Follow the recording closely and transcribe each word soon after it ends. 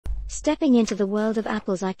Stepping into the world of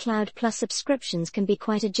Apple's iCloud Plus subscriptions can be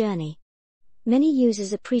quite a journey. Many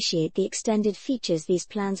users appreciate the extended features these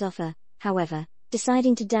plans offer, however,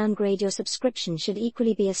 deciding to downgrade your subscription should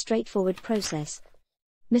equally be a straightforward process.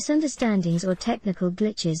 Misunderstandings or technical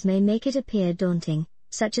glitches may make it appear daunting,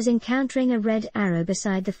 such as encountering a red arrow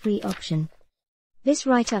beside the free option. This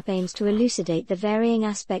write-up aims to elucidate the varying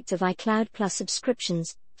aspects of iCloud Plus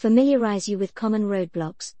subscriptions, familiarize you with common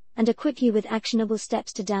roadblocks, and equip you with actionable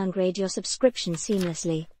steps to downgrade your subscription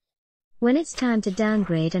seamlessly. When it's time to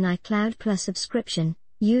downgrade an iCloud Plus subscription,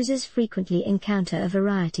 users frequently encounter a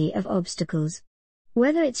variety of obstacles.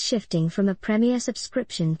 Whether it's shifting from a Premier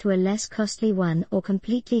subscription to a less costly one or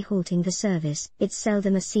completely halting the service, it's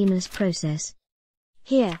seldom a seamless process.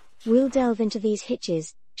 Here, we'll delve into these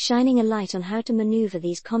hitches, shining a light on how to maneuver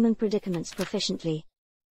these common predicaments proficiently.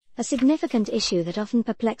 A significant issue that often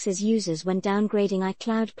perplexes users when downgrading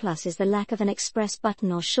iCloud Plus is the lack of an express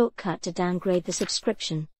button or shortcut to downgrade the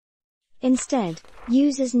subscription. Instead,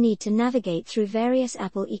 users need to navigate through various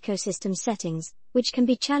Apple ecosystem settings, which can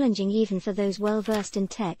be challenging even for those well-versed in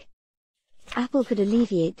tech. Apple could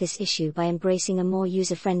alleviate this issue by embracing a more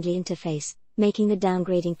user-friendly interface, making the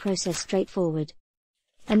downgrading process straightforward.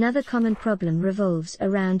 Another common problem revolves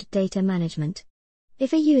around data management.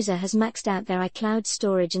 If a user has maxed out their iCloud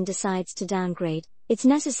storage and decides to downgrade, it's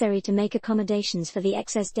necessary to make accommodations for the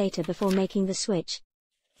excess data before making the switch.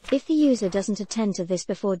 If the user doesn't attend to this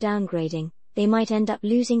before downgrading, they might end up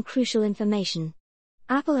losing crucial information.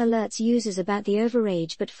 Apple alerts users about the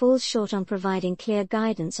overage but falls short on providing clear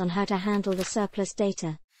guidance on how to handle the surplus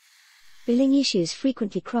data. Billing issues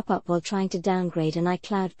frequently crop up while trying to downgrade an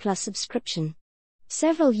iCloud Plus subscription.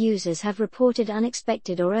 Several users have reported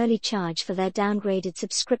unexpected or early charge for their downgraded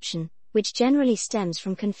subscription, which generally stems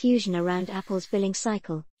from confusion around Apple's billing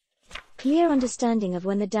cycle. Clear understanding of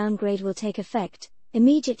when the downgrade will take effect,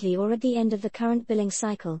 immediately or at the end of the current billing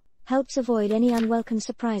cycle, helps avoid any unwelcome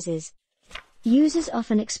surprises. Users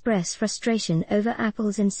often express frustration over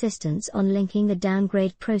Apple's insistence on linking the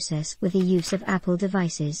downgrade process with the use of Apple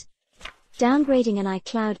devices. Downgrading an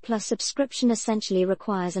iCloud Plus subscription essentially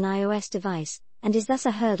requires an iOS device, and is thus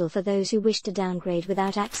a hurdle for those who wish to downgrade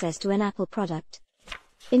without access to an Apple product.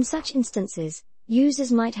 In such instances,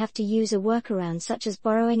 users might have to use a workaround such as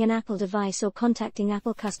borrowing an Apple device or contacting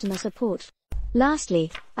Apple customer support.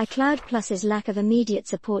 Lastly, iCloud Plus's lack of immediate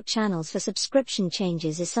support channels for subscription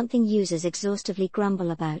changes is something users exhaustively grumble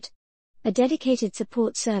about. A dedicated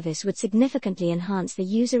support service would significantly enhance the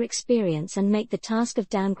user experience and make the task of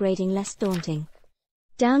downgrading less daunting.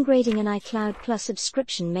 Downgrading an iCloud Plus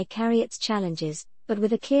subscription may carry its challenges, but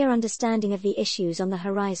with a clear understanding of the issues on the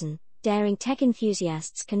horizon, daring tech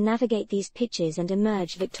enthusiasts can navigate these pitches and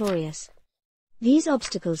emerge victorious. These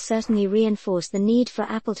obstacles certainly reinforce the need for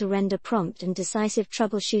Apple to render prompt and decisive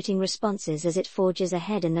troubleshooting responses as it forges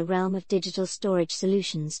ahead in the realm of digital storage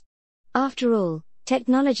solutions. After all,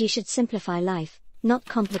 technology should simplify life, not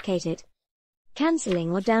complicate it.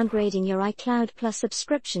 Canceling or downgrading your iCloud Plus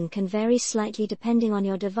subscription can vary slightly depending on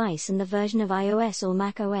your device and the version of iOS or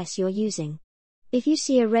macOS you're using. If you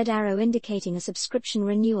see a red arrow indicating a subscription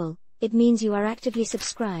renewal, it means you are actively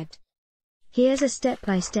subscribed. Here's a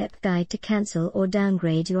step-by-step guide to cancel or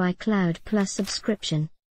downgrade your iCloud Plus subscription.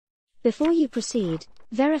 Before you proceed,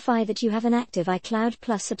 verify that you have an active iCloud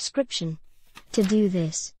Plus subscription. To do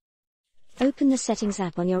this, open the Settings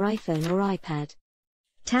app on your iPhone or iPad.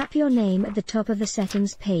 Tap your name at the top of the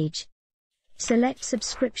Settings page. Select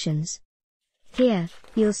Subscriptions. Here,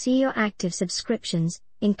 you'll see your active subscriptions,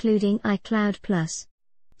 including iCloud Plus.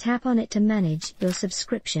 Tap on it to manage your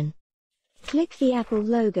subscription. Click the Apple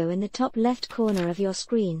logo in the top left corner of your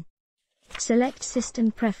screen. Select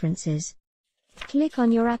System Preferences. Click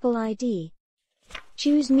on your Apple ID.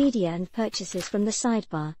 Choose Media and Purchases from the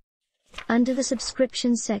sidebar. Under the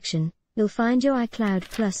Subscriptions section, you'll find your iCloud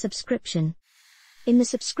Plus subscription. In the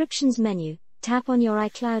Subscriptions menu, tap on your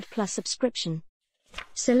iCloud Plus subscription.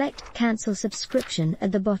 Select Cancel Subscription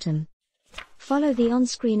at the bottom. Follow the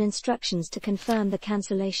on-screen instructions to confirm the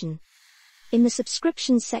cancellation. In the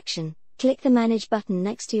Subscriptions section, click the Manage button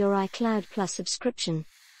next to your iCloud Plus subscription.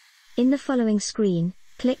 In the following screen,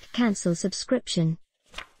 click Cancel Subscription.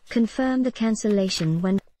 Confirm the cancellation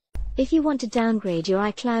when. If you want to downgrade your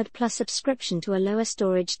iCloud Plus subscription to a lower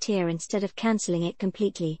storage tier instead of cancelling it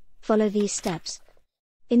completely, follow these steps.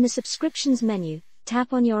 In the Subscriptions menu,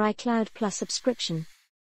 tap on your iCloud Plus subscription.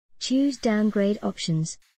 Choose Downgrade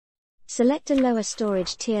options. Select a lower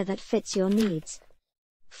storage tier that fits your needs.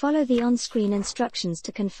 Follow the on-screen instructions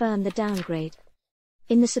to confirm the downgrade.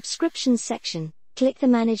 In the Subscriptions section, click the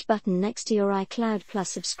Manage button next to your iCloud Plus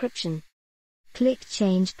subscription. Click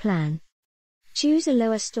Change Plan. Choose a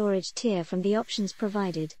lower storage tier from the options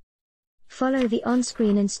provided. Follow the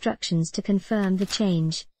on-screen instructions to confirm the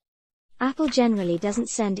change. Apple generally doesn't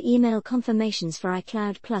send email confirmations for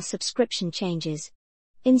iCloud Plus subscription changes.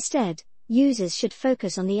 Instead, users should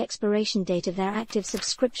focus on the expiration date of their active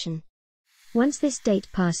subscription. Once this date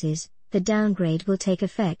passes, the downgrade will take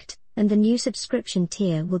effect, and the new subscription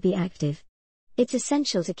tier will be active. It's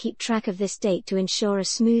essential to keep track of this date to ensure a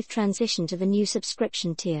smooth transition to the new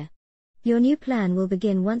subscription tier. Your new plan will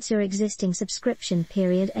begin once your existing subscription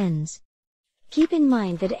period ends. Keep in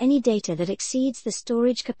mind that any data that exceeds the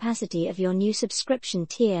storage capacity of your new subscription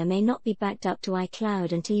tier may not be backed up to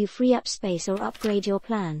iCloud until you free up space or upgrade your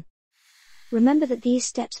plan. Remember that these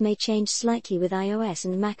steps may change slightly with iOS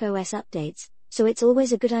and macOS updates, so it's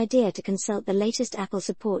always a good idea to consult the latest Apple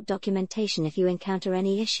support documentation if you encounter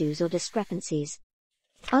any issues or discrepancies.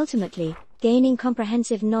 Ultimately, gaining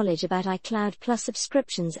comprehensive knowledge about iCloud Plus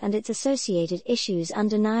subscriptions and its associated issues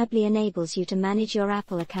undeniably enables you to manage your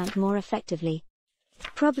Apple account more effectively.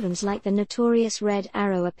 Problems like the notorious red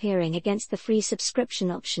arrow appearing against the free subscription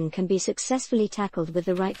option can be successfully tackled with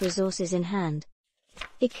the right resources in hand.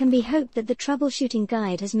 It can be hoped that the troubleshooting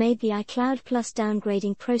guide has made the iCloud Plus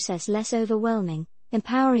downgrading process less overwhelming,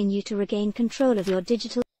 empowering you to regain control of your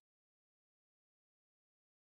digital